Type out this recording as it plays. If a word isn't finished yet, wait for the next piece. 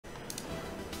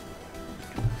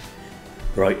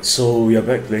Right, so we are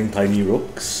back playing Tiny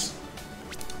Rooks.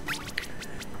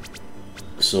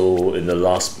 So in the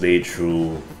last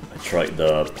playthrough, I tried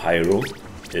the Pyro.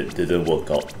 It didn't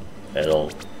work out at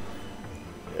all.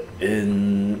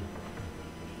 In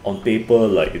on paper,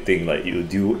 like you think like you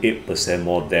do 8%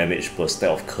 more damage per stack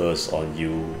of curse on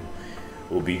you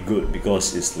will be good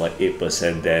because it's like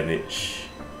 8% damage.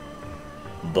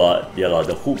 But yeah lah,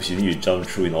 the hoops you need to jump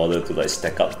through in order to like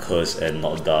stack up curse and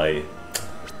not die.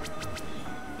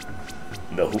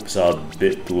 The hoops are a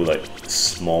bit too like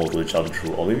small to jump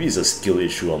through, or maybe it's a skill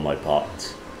issue on my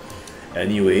part.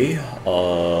 Anyway,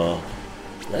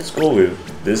 let's go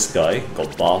with this guy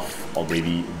got buff, or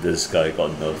maybe this guy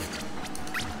got nerfed.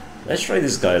 Let's try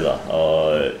this guy lah.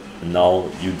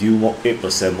 Now you deal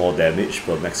 8% more damage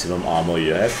per maximum armor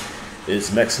you have.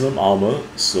 It's maximum armor,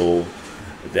 so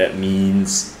that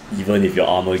means even if your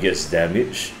armor gets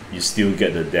damaged, you still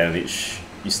get the damage.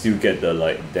 You still get the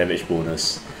like damage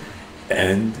bonus.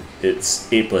 And it's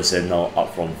 8% now,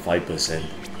 up from 5%.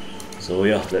 So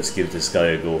yeah, let's give this guy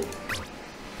a go.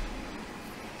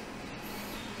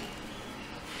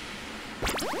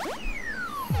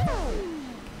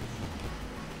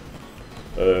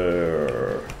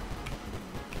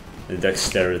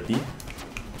 Dexterity.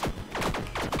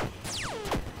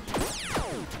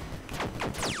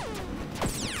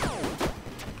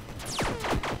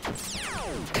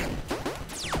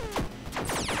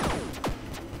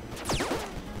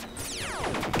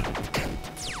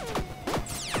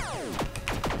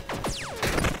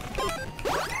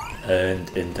 And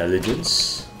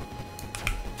intelligence.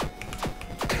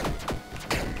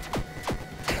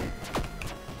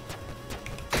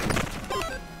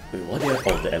 Wait, what do you have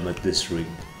of the amethyst ring?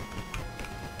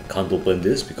 I can't open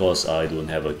this because I don't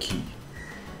have a key.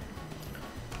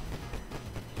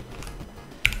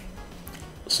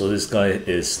 So this guy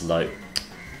is like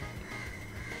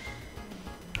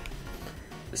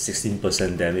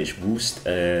 16% damage boost,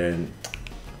 and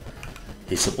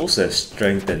he's supposed to have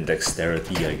strength and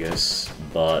dexterity, I guess,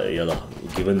 but yeah lah,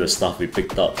 given the stuff we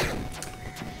picked up,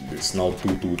 it's now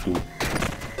 2-2-2.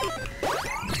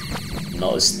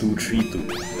 Now it's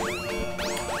 2-3-2.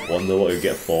 Wonder what you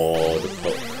get for the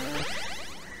perk.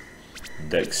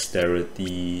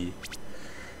 Dexterity,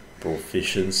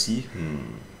 proficiency.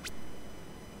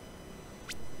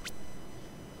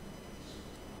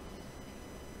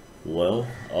 Well,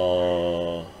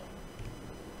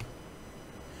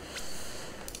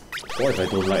 what if I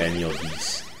don't like any of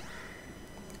these?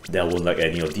 Then I won't like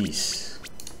any of these.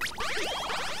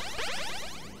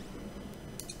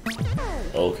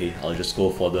 Okay, I'll just go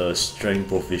for the strength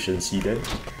proficiency then.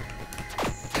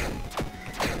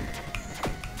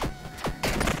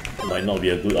 Might not be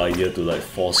a good idea to like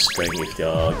force strength if they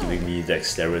are giving me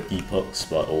dexterity perks,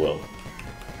 but oh well.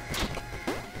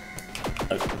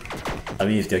 I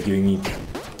mean, if they're giving me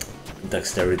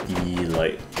dexterity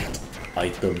like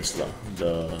items lah,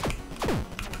 the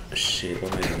shit,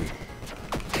 what am I doing?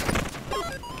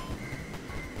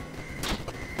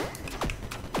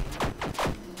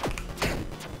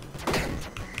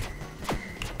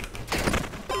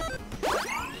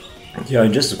 Yeah,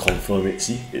 and just to confirm it,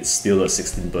 see, it's still a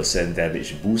 16%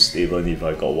 damage boost even if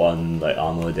I got one like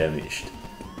armor damaged.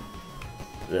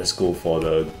 Let's go for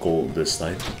the gold this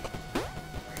time.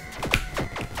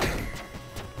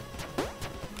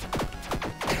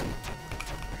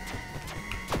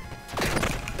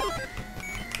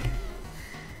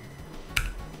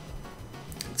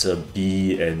 It's a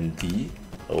B and D.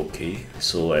 Okay,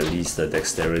 so at least the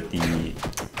dexterity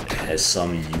has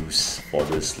some use for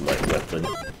this like weapon.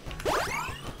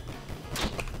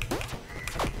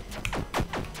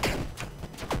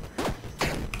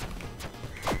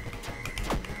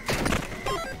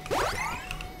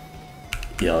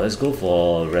 Yeah, let's go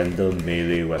for random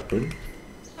melee weapon.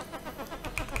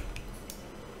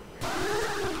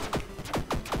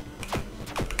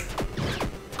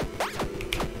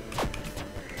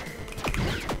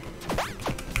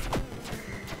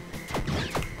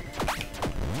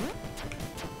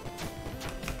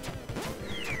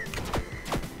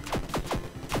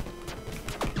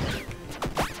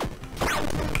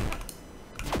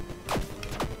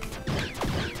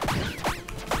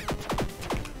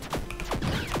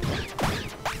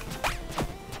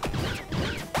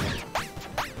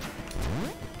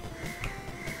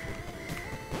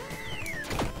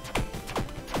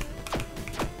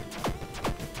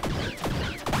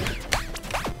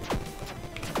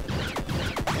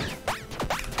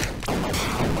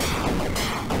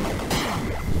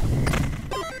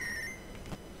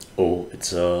 Oh,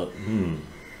 it's a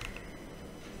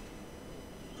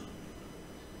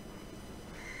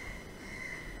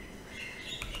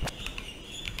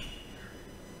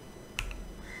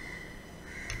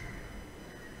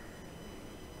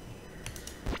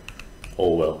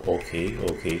Oh well, okay,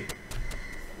 okay.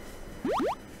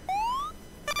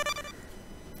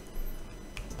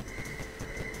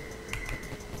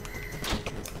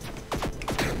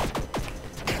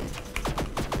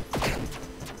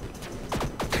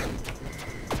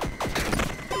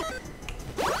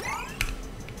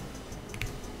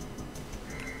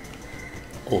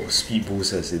 Oh, speed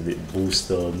boost as in it boosts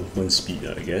the movement speed,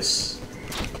 I guess.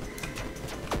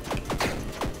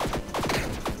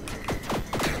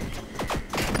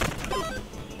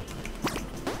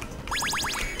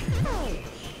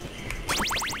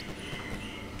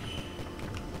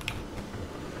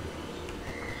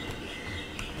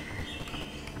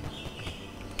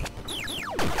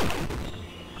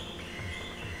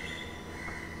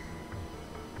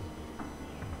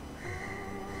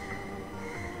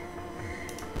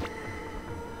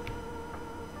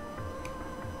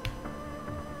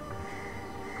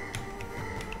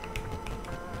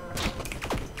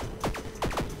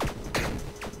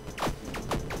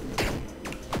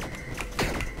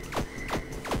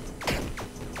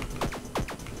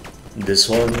 This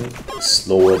one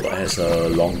slower but has a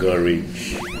longer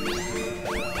range.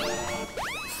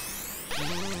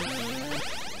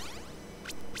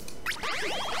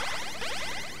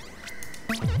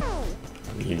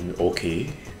 I mean,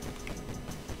 okay.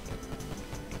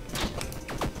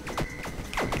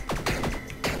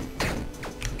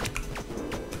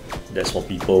 That's for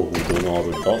people who don't know how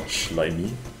to dodge, like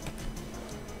me.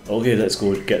 Okay, let's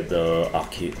go get the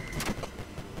arcade.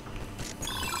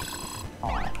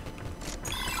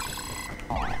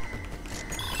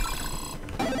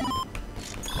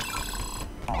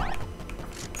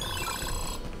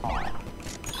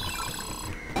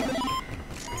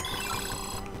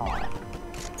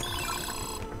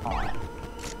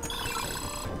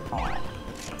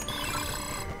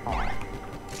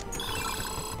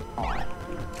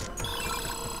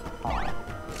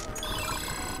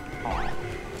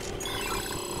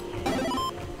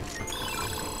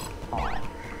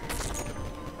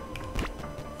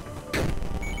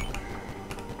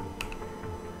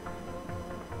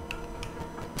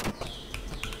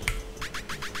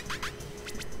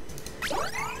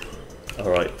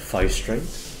 Alright, 5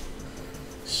 strength.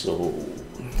 So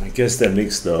I guess that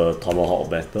makes the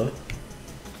tomahawk better.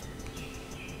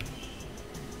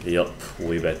 Yup,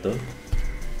 way better.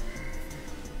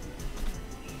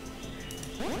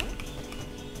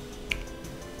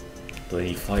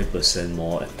 %25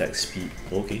 more attack speed.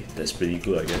 Okay, that's pretty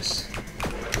good, I guess.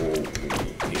 Oh,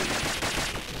 okay.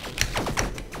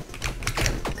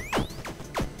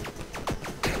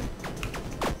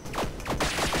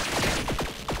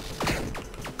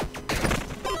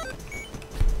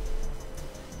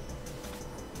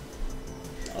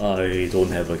 I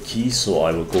don't have a key, so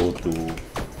I will go to the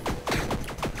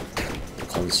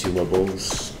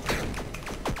consumables.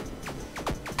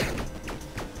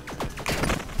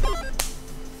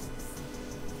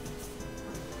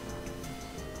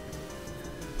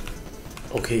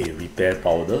 Okay, repair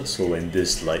powder, so when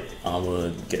this like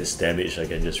armor gets damaged I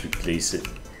can just replace it.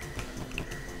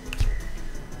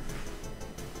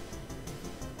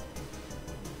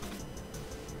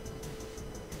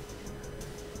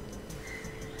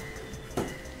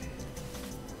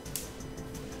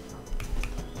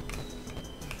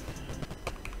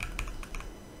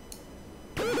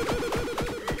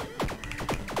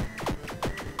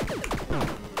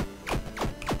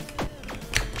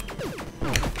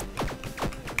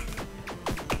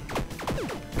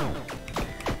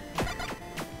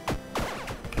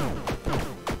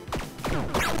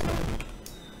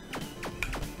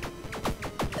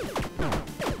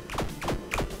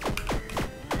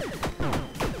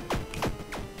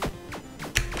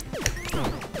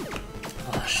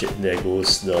 Shit, there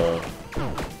goes the...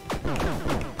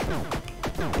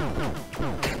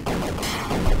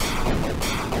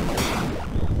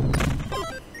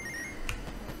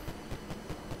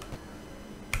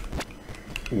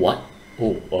 What?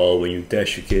 Oh, when you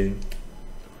dash you gain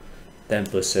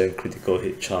 10% critical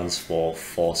hit chance for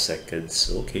 4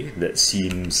 seconds. Okay, that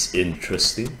seems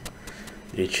interesting.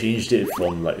 They changed it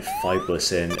from like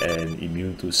 5% and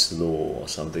immune to slow or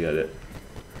something like that.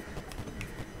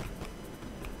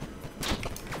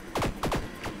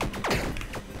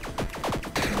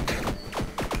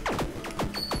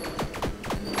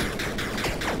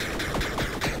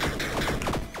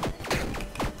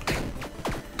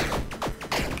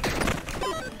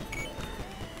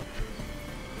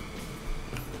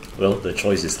 Well, the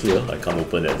choice is clear. I can't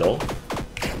open that door.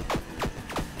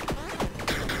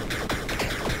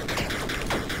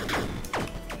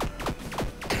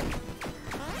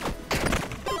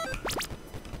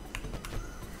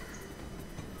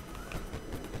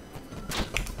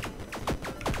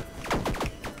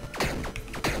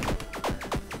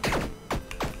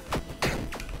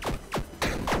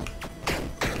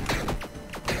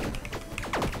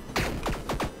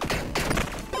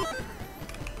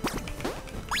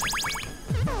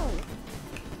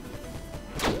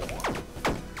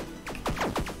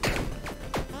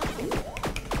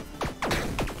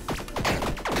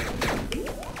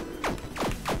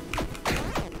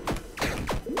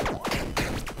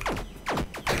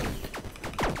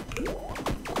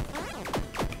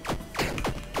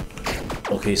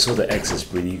 Okay, so the axe is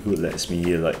pretty good, lets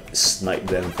me like snipe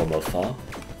them from afar.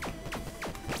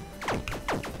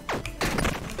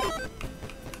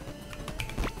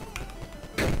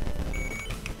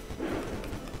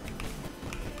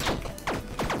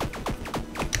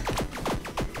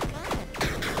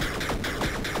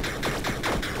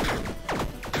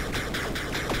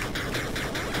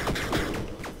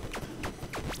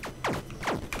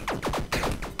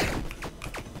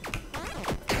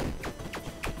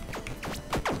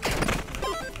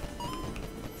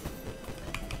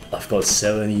 I've got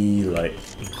 70 like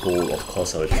gold, of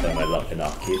course I would try my luck in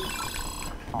arcade.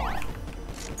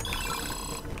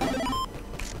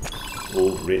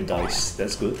 Oh, red dice,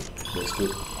 that's good, that's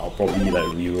good. I'll probably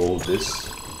like reroll this.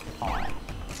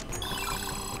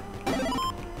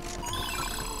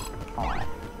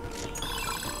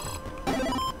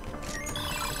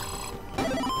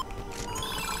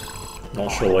 Not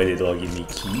sure why they don't give me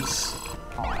keys.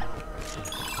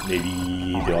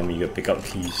 Maybe they want me to pick up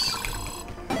keys.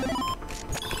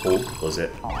 Oh, was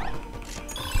it?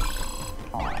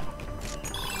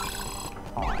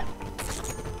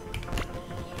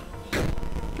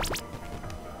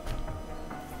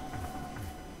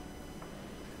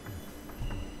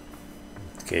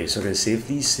 Okay, so I can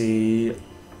safely say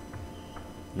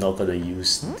not gonna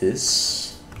use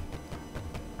this.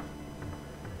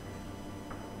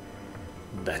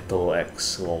 Battle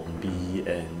X on B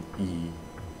and E.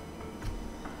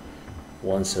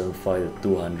 175 to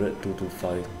 200,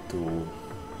 225 to...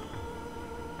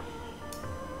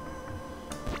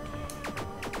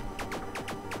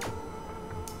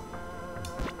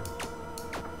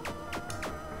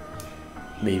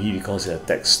 Maybe because it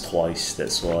attacks twice,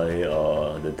 that's why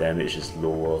the damage is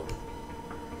lower.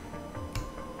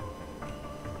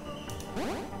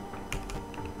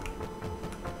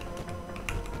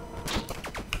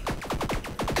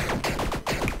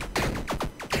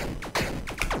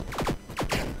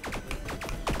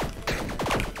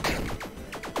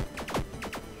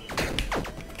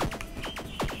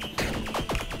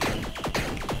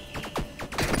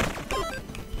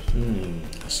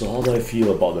 So how do I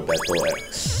feel about the Battle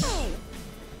Axe?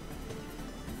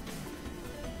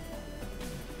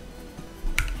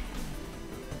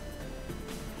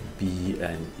 B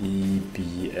and E,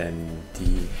 B and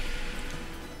D.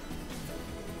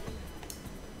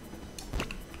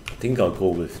 I think I'll go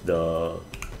with the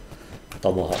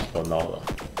Tomahawk for now lah.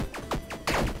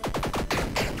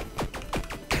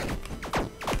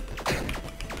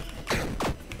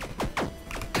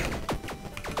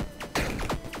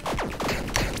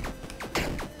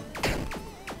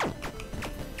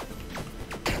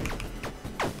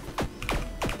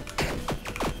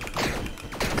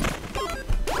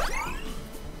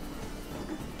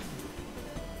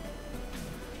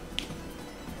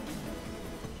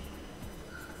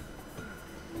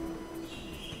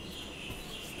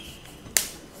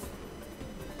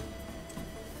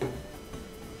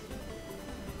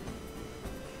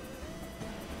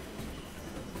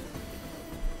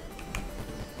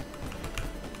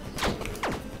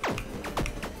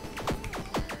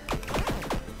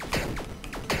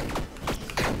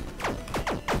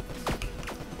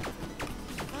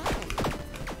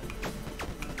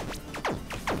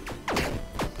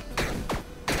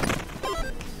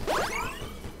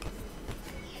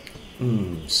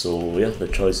 So yeah, the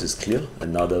choice is clear.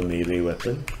 Another melee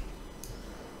weapon.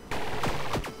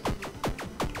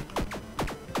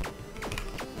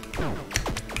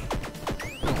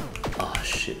 Ah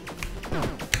shit.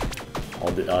 How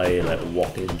did I like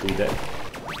walk into that?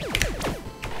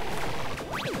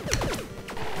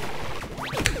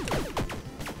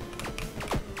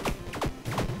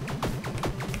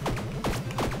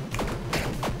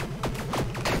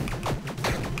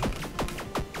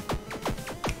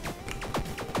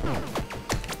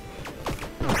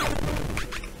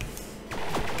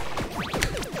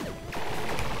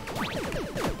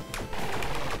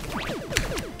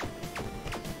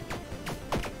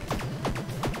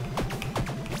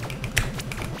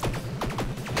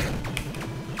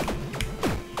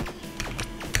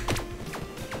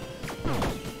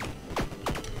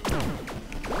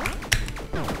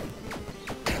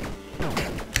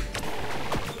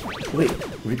 Wait,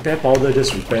 repair powder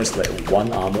just repairs like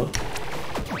one armor?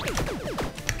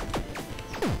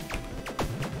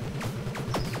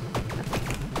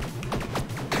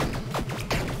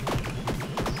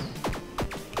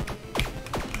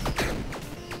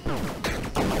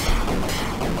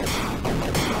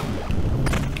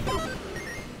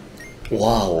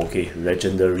 Wow, okay,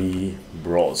 legendary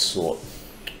broadsword.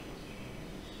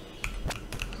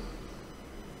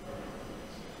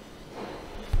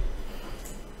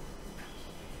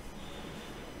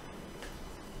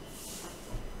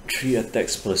 3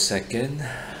 attacks per second.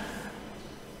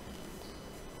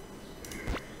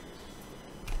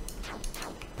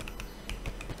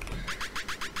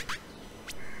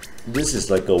 This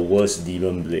is like a worse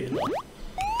demon blade.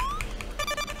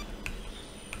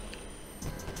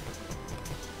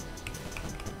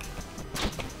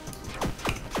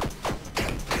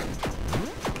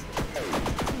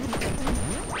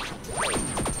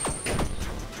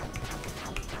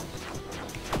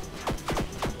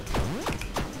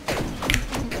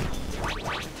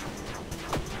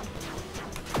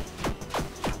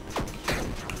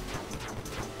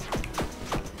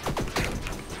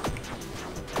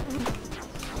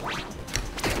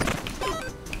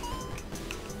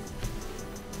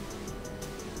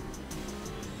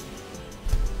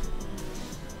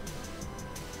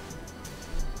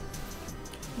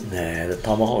 Nah, the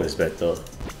tomahawk is better.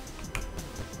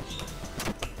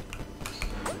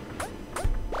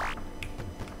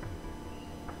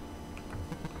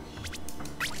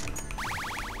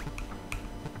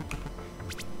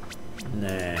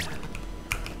 Nah,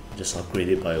 just upgrade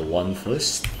it by 1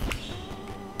 first.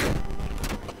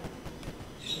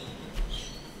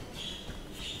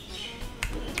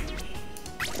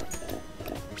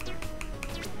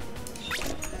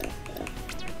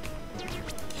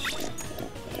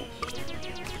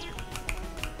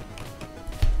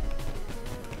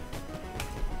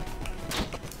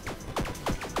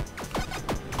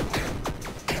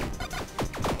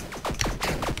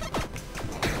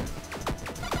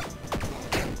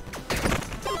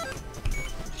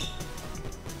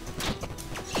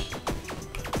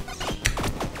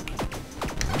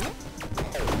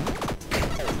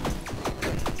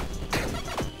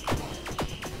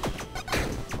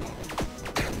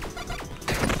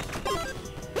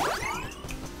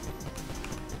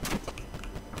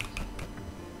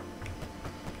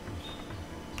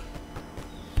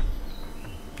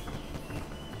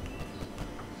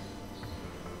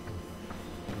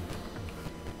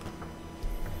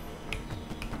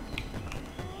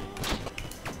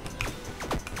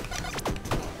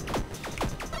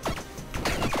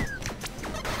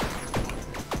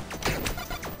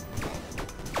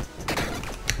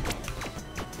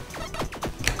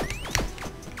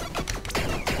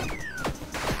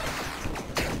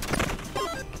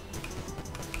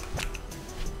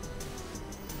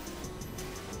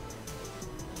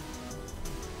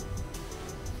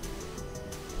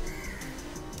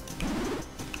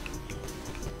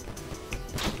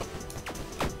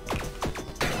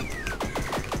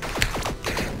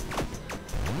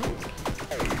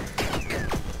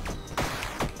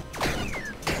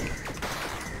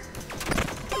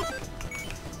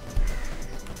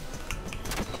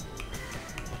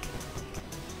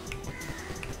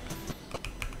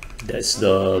 That's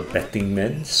the betting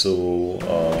man, so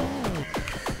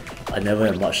I never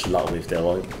had much luck with that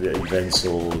one, the event,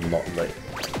 so not like.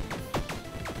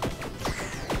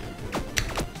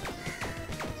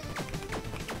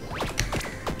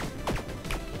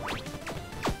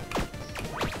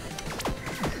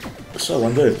 So I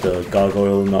wonder if the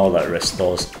gargoyle now like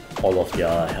restores all of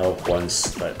their health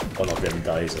once like one of them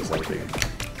dies or something.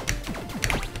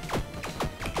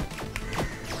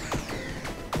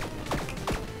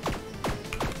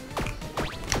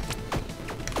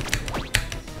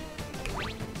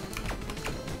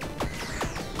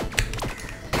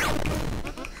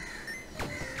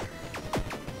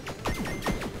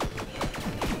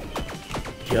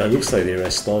 Yeah, it looks like they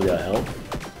restore their health.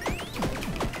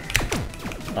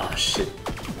 Ah, shit.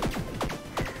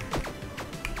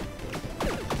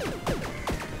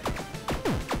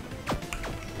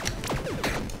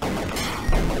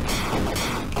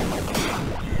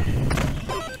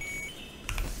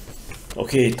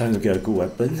 Okay, time to get a good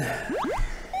weapon.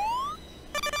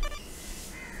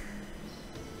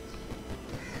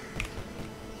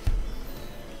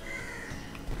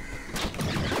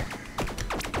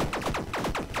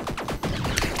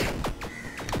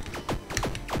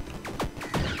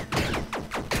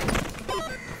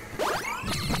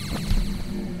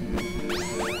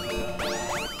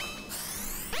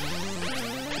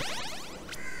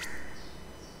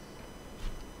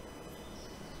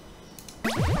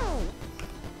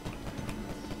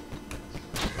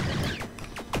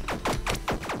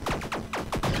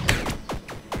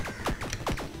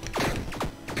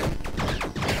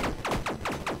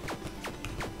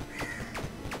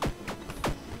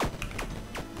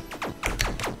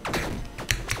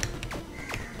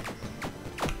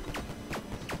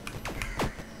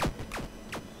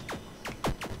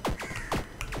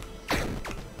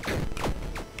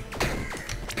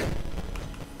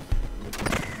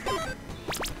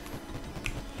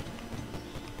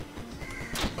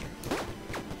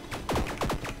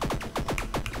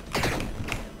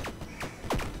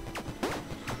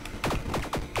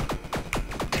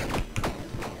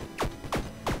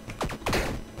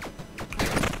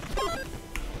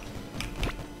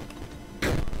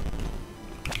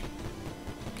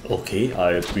 Okay,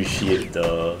 I appreciate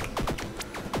the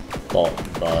thought,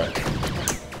 but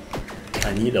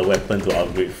I need a weapon to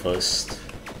upgrade first.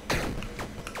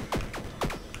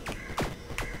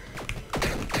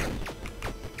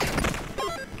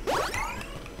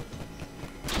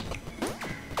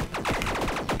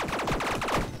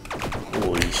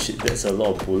 Holy shit, that's a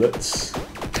lot of bullets.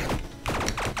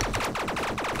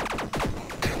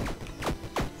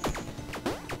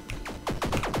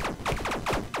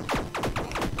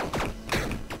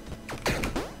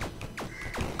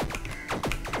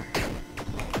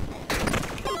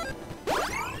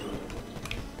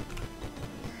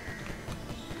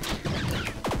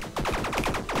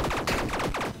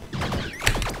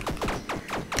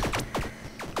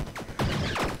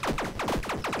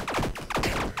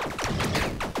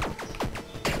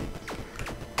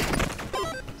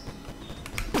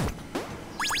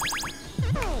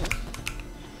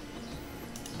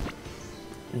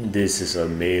 This is a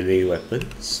melee weapon,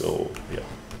 so yeah.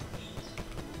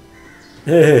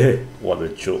 What a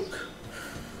joke.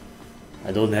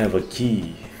 I don't have a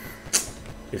key.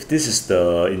 If this is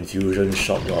the infusion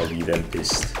shop, I'll be damn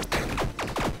pissed.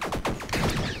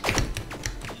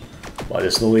 But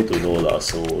there's no way to know lah,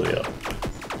 so yeah.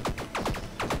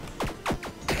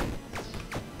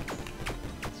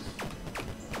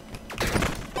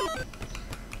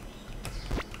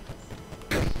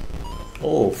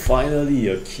 Oh, finally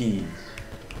a key.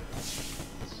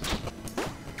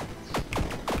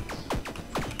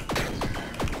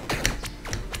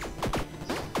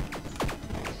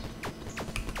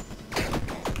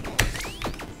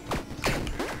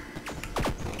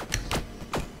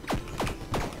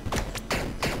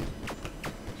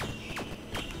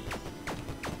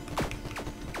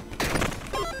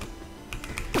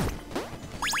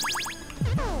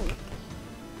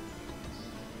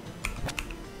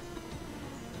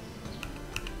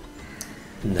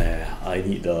 Nah, I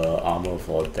need the armor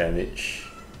for damage.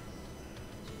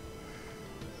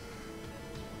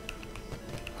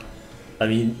 I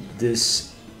mean,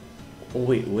 this... Oh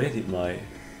wait, where did my...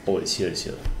 Oh, it's here, it's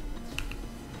here.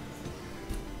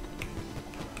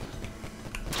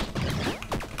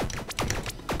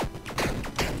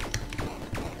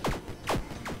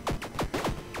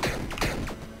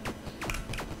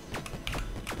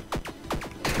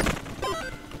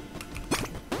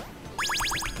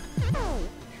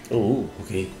 Oh,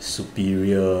 okay,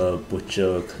 superior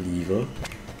butcher cleaver.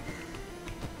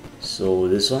 So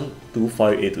this one,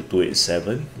 258 to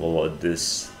 287. What about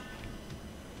this?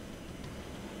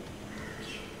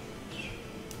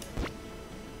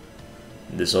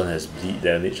 This one has bleed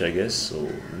damage, I guess, so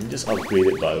let me just upgrade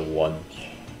it by 1.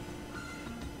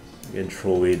 I can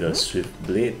throw away the swift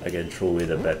blade, I can throw away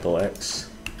the battle axe.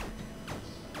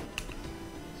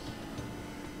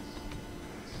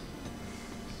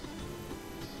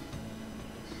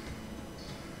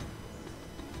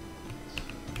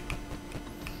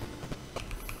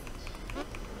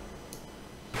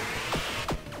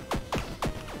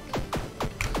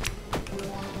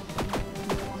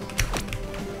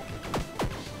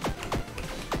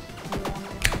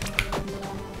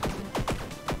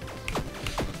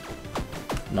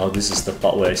 Now this is the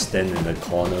part where I stand in the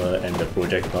corner and the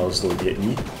projectiles don't hit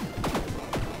me.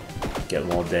 Get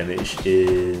more damage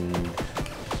in.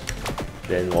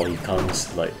 Then while he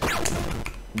comes, like,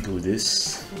 do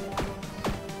this.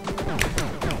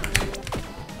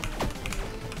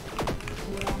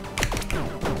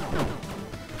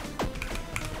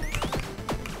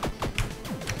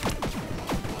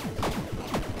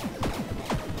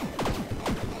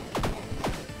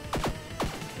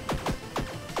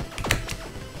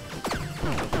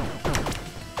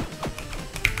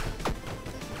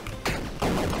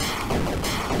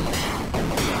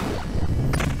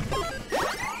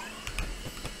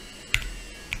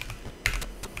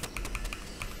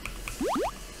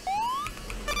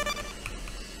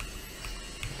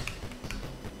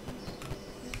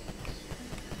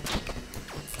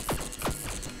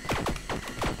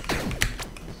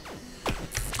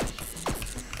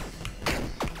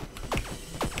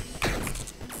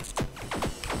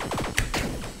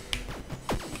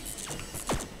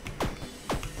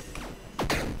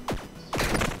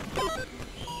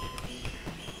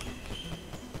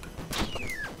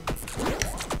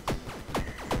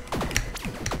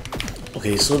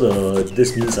 Okay, so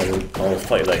this means I'll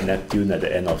fight like Neptune at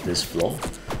the end of this floor.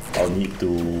 I'll need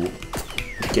to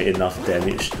get enough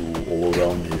damage to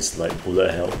overwhelm his like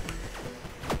bullet hell.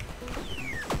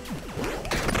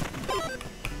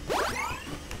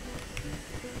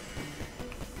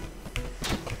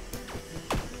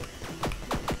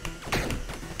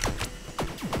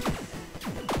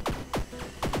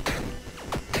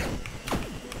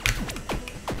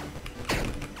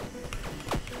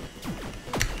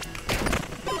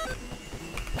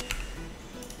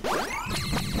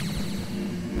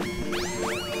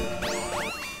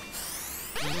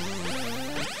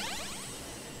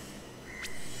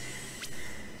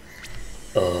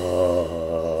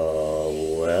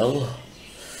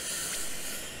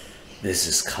 This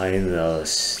is kinda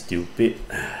stupid.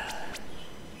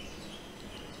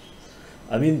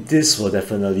 I mean, this will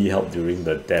definitely help during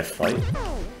the death fight.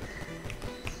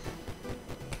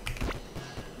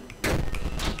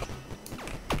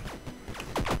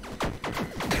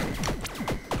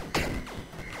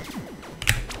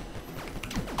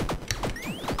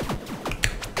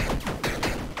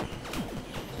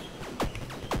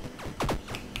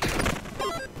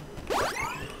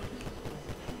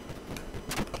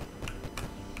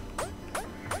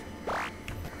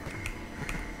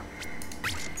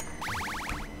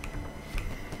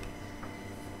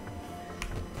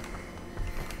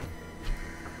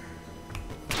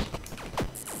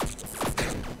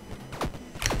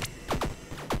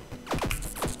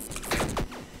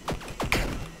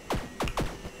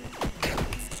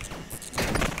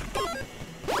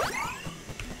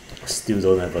 Still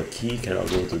don't have a key, cannot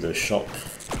go to the shop.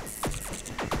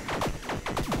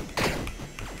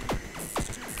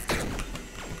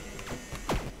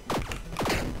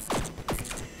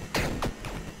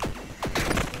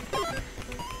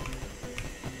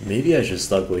 Maybe I should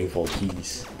start going for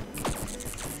keys.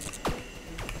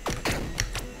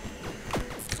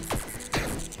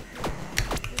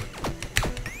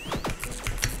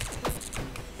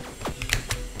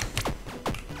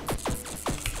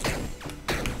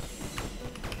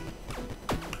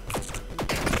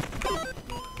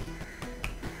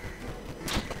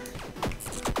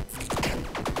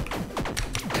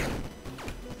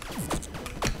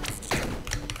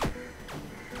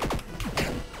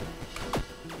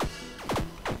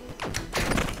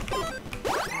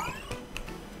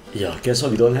 Yeah, guess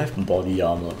what? We don't have body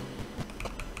armor.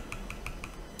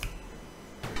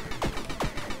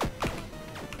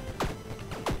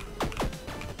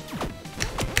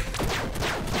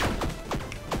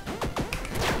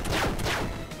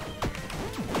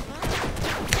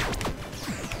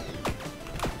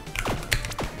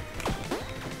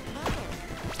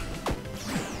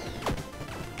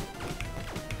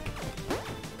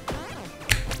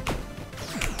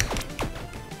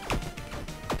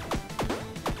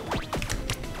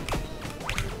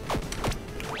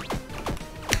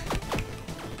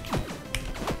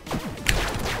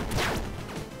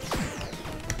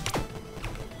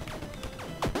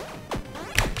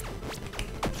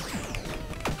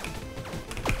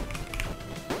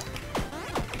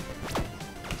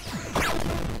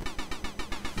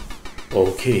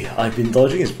 Okay, I've been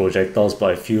dodging his projectiles,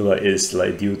 but I feel like it's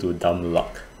like due to dumb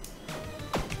luck.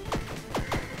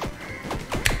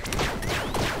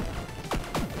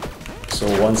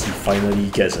 So once he finally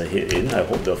gets a hit in, I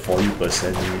hope the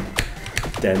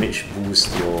 40% damage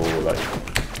boost will like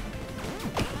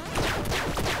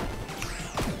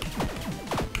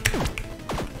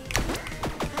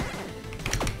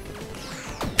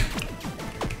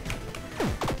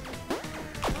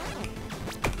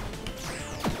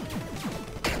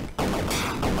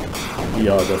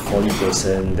yeah, the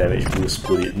 40% damage boost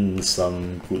put it in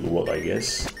some good work, I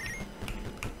guess.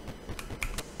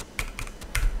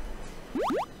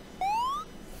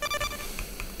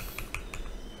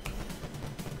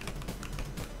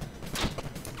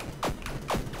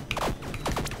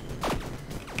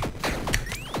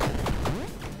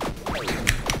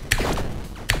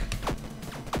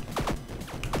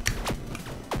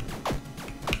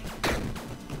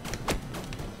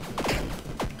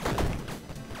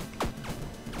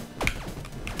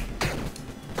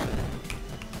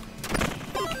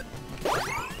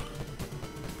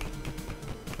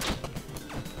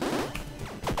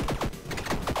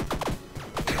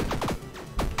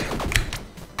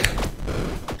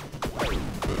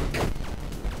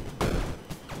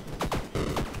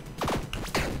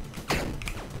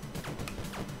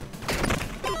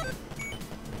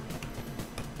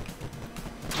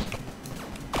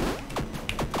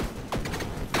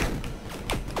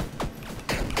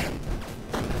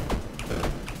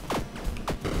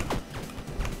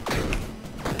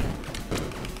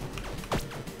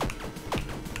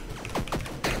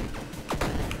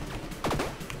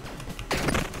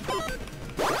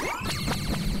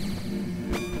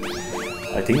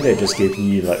 I think they just gave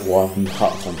me like one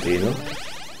heart container.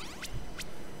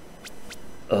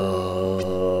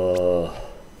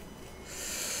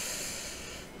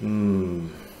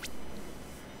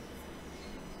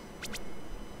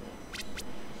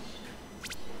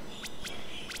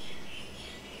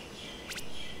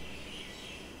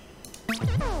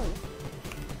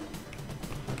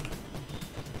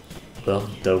 Well,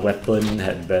 the weapon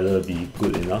had better be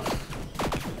good enough.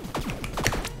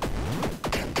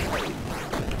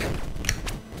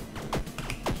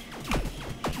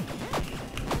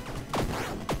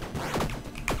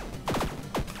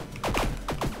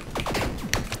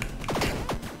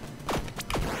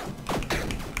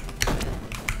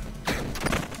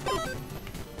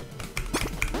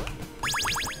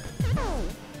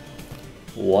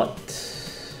 What?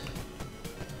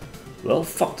 Well,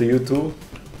 fuck to you too.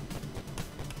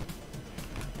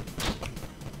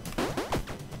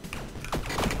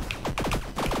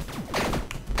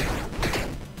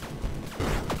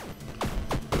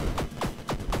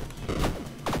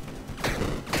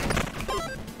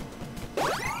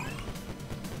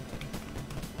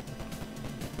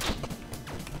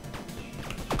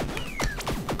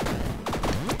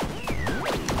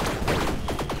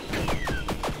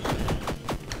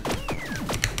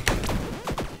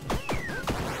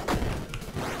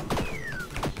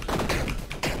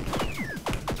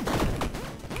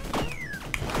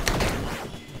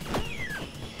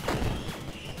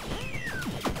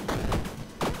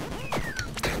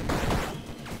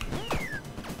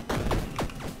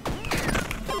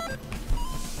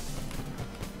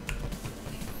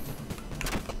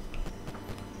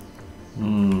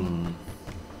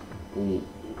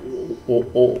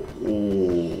 Oh.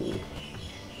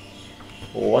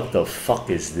 What the fuck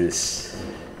is this?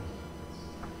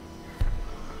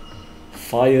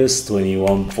 Fires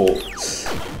 21 volts.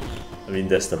 I mean,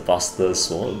 that's the Buster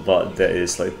Sword, but that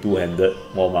is like two-handed.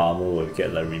 While my armor will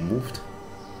get like removed.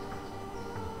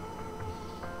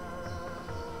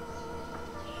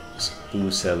 So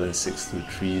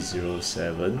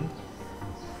 2762-307.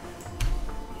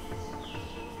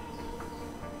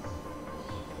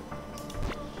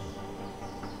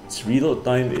 Its reload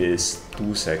time is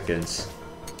 2 seconds.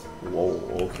 Whoa,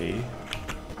 okay.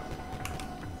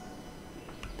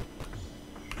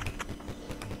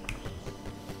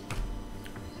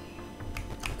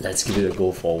 Let's give it a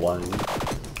go for one.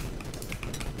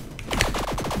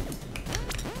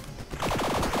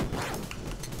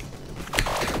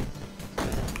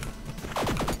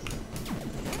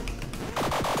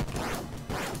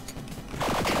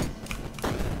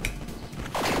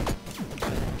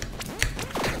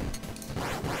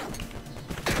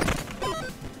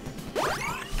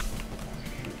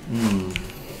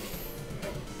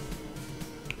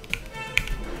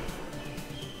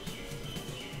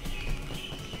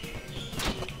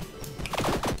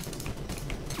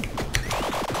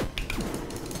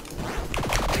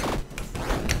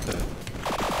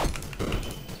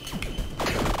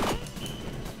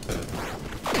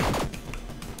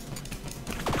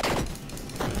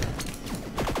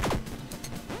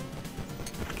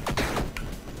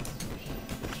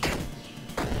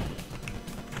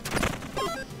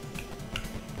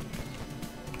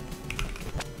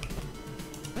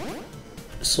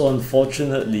 So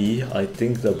unfortunately, I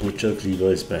think the Butcher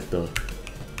Cleaver is better.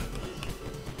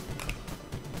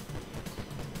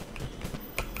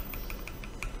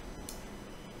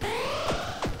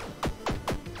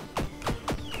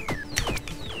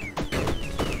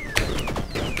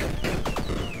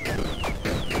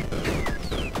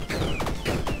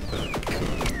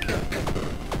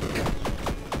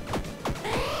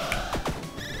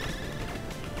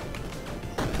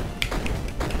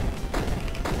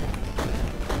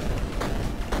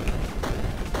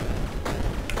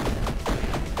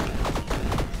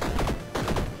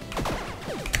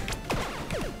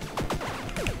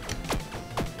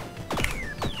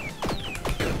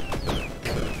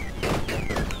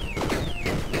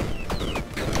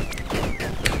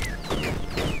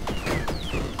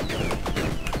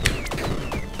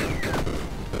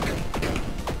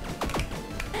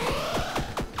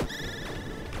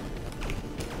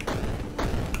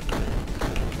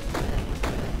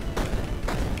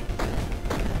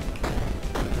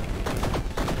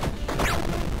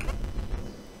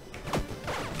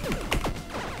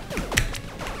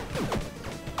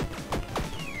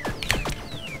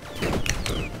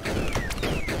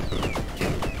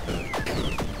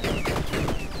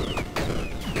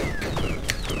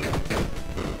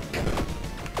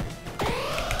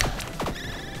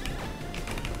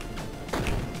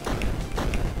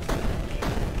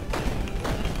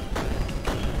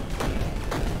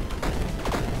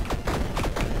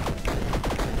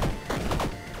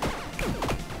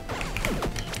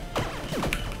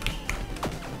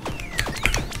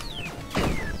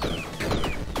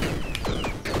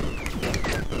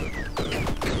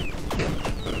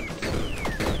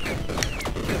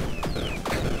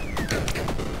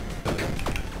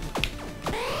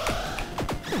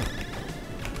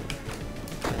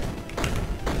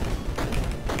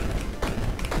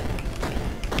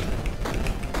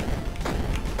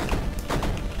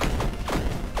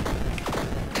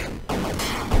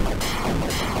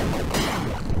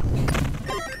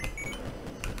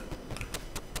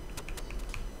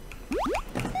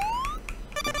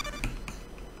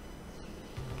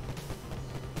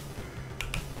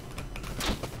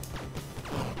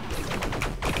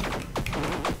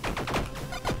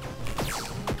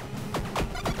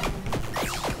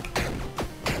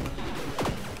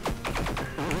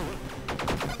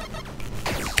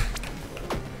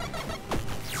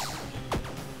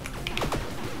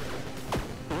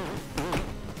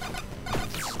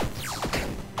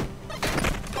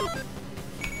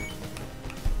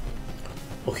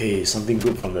 Okay, something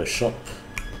good from the shop.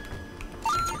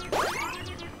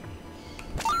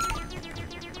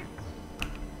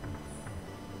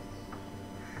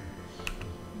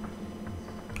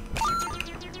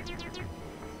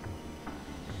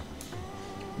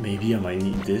 Maybe I might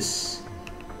need this.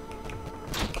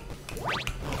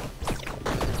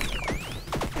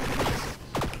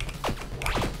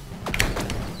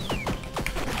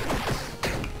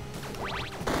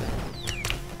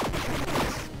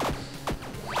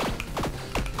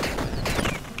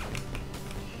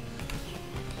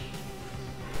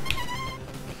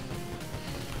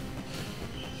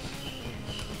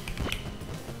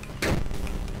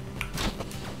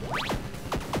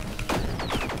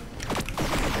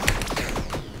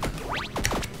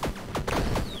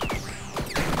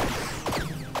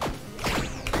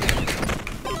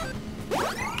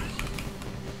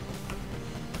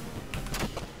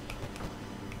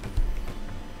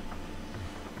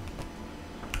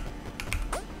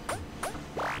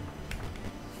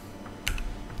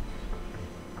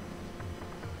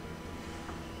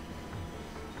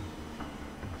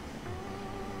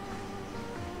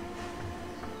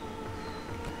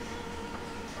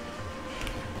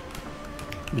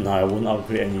 No, I won't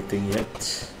upgrade anything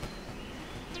yet.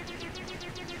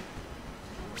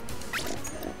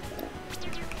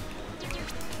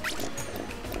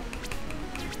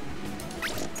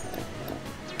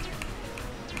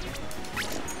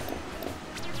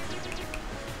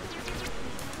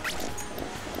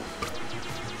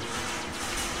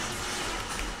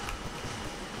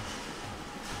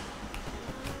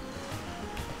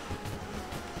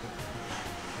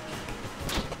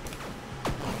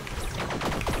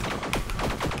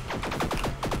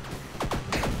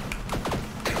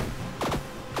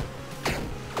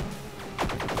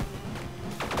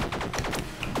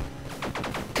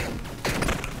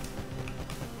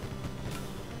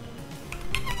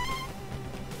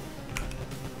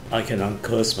 I can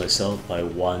uncurse myself by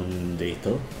 1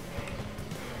 later.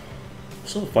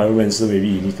 So Fire Rancer, maybe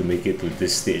you need to make it to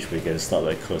this stage where you can start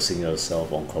like cursing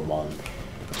yourself on command.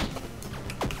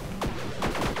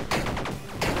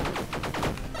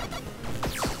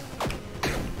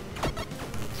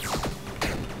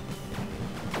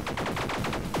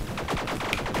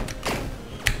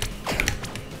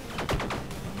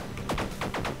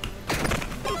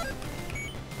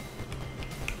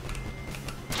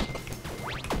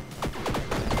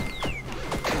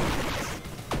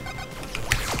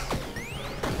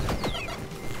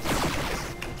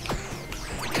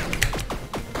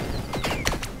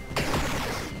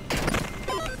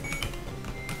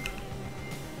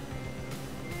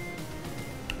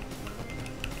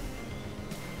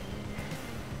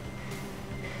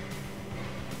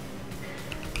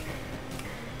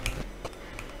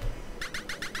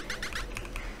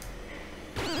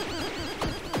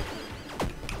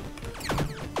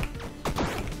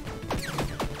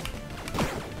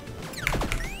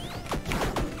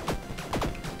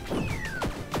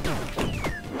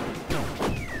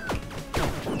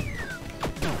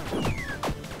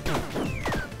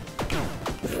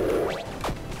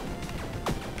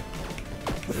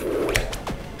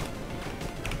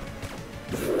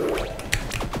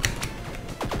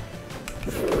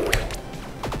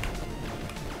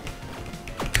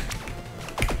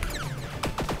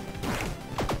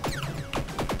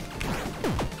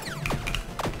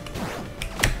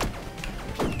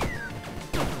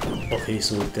 Okay,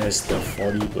 so there's the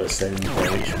 40%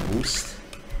 damage boost.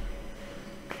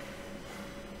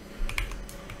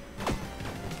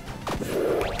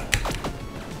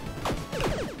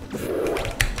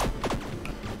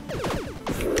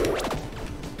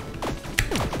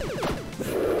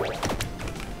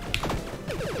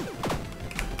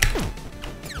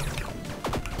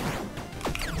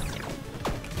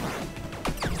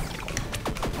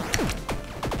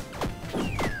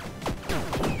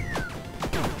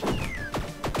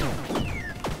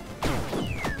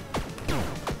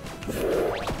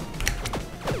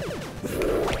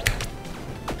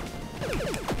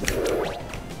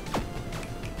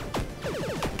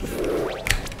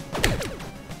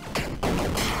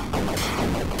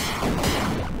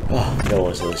 That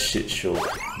was a shit show.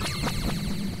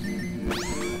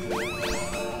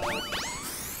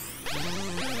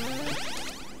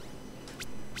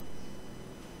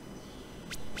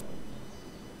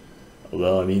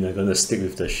 Well, I mean, I'm gonna stick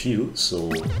with the shield, so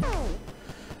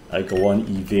I got 1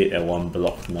 evade and 1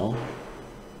 block now.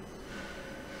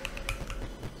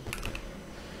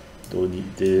 Don't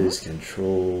need this,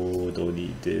 control, don't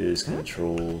need this,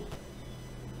 control.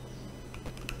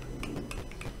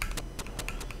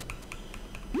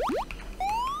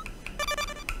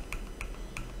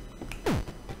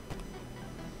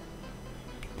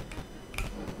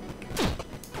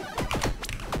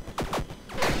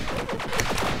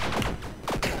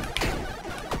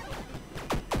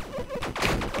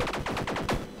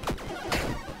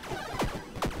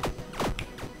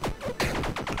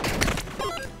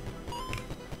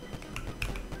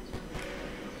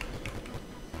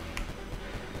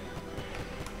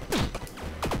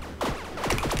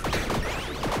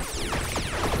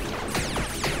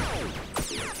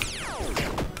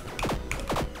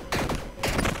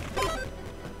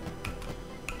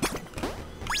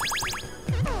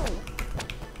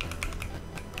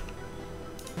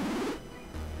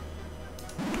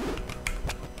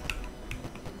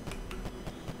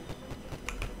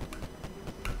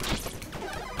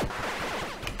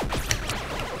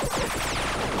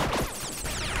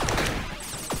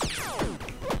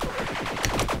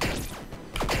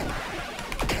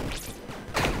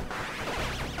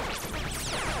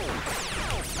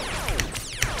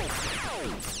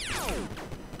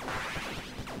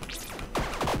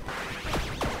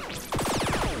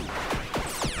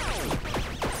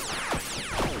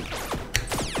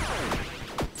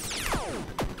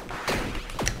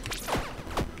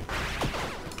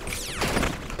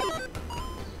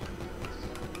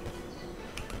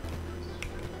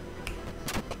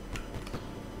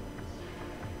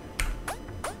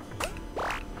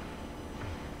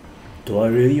 Do I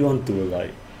really want to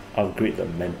like upgrade the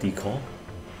Manticore?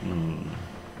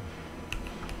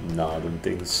 Nah, I don't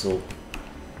think so.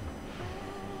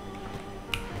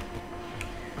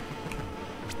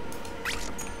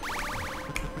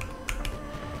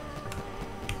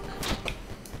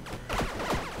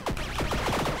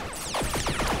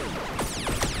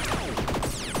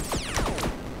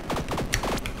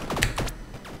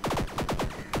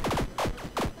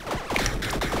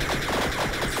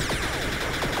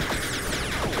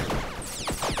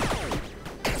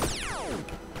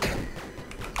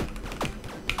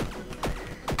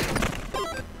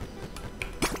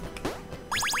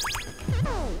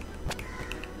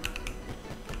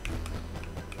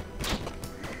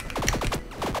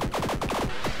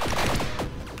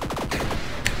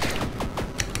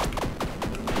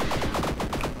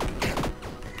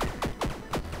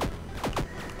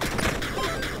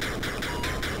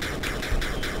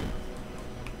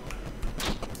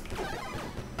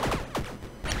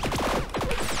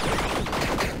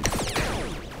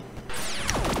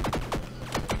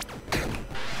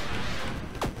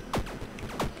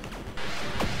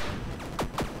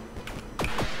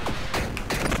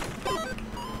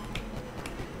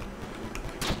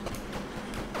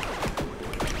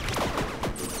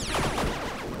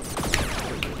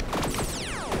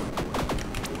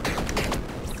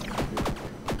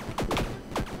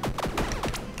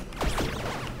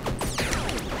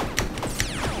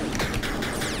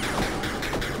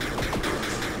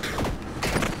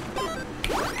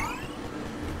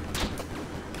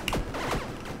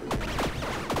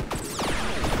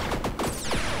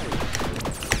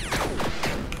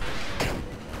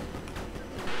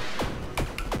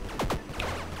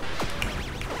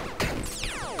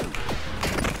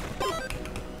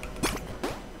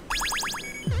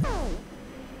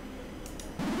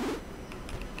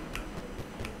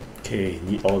 Okay,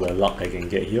 need all the luck I can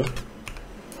get here.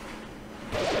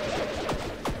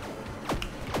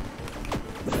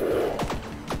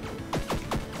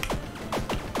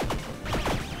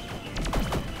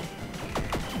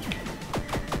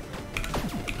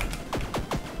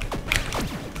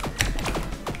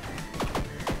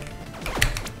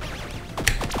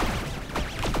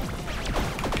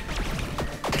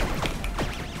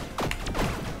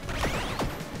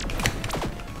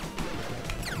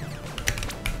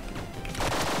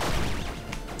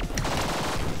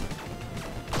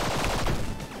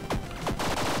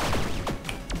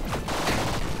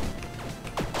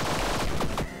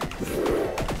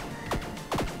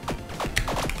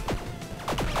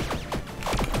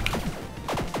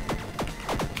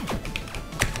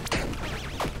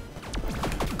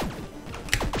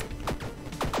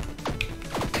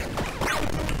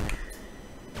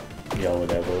 Yeah,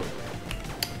 whatever.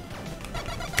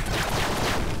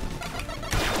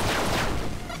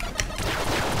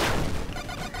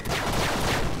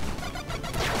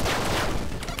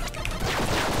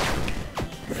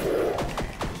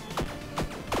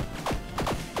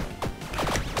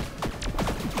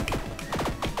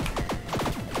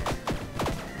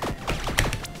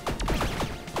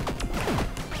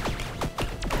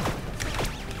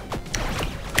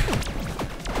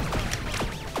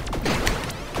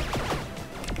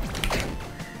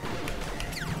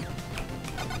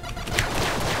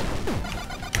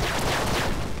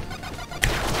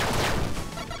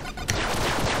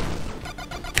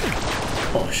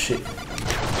 Oh shit.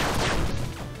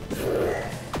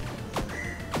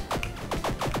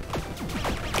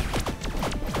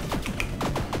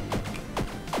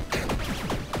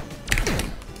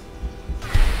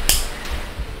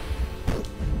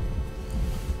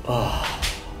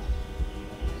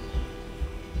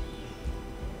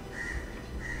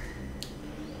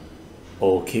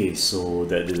 Okay, so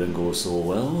that didn't go so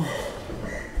well.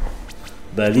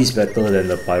 But at least better than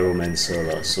the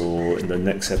Pyromancer lah. So in the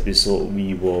next episode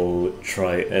we will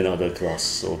try another class.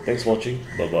 So thanks for watching,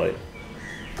 bye bye.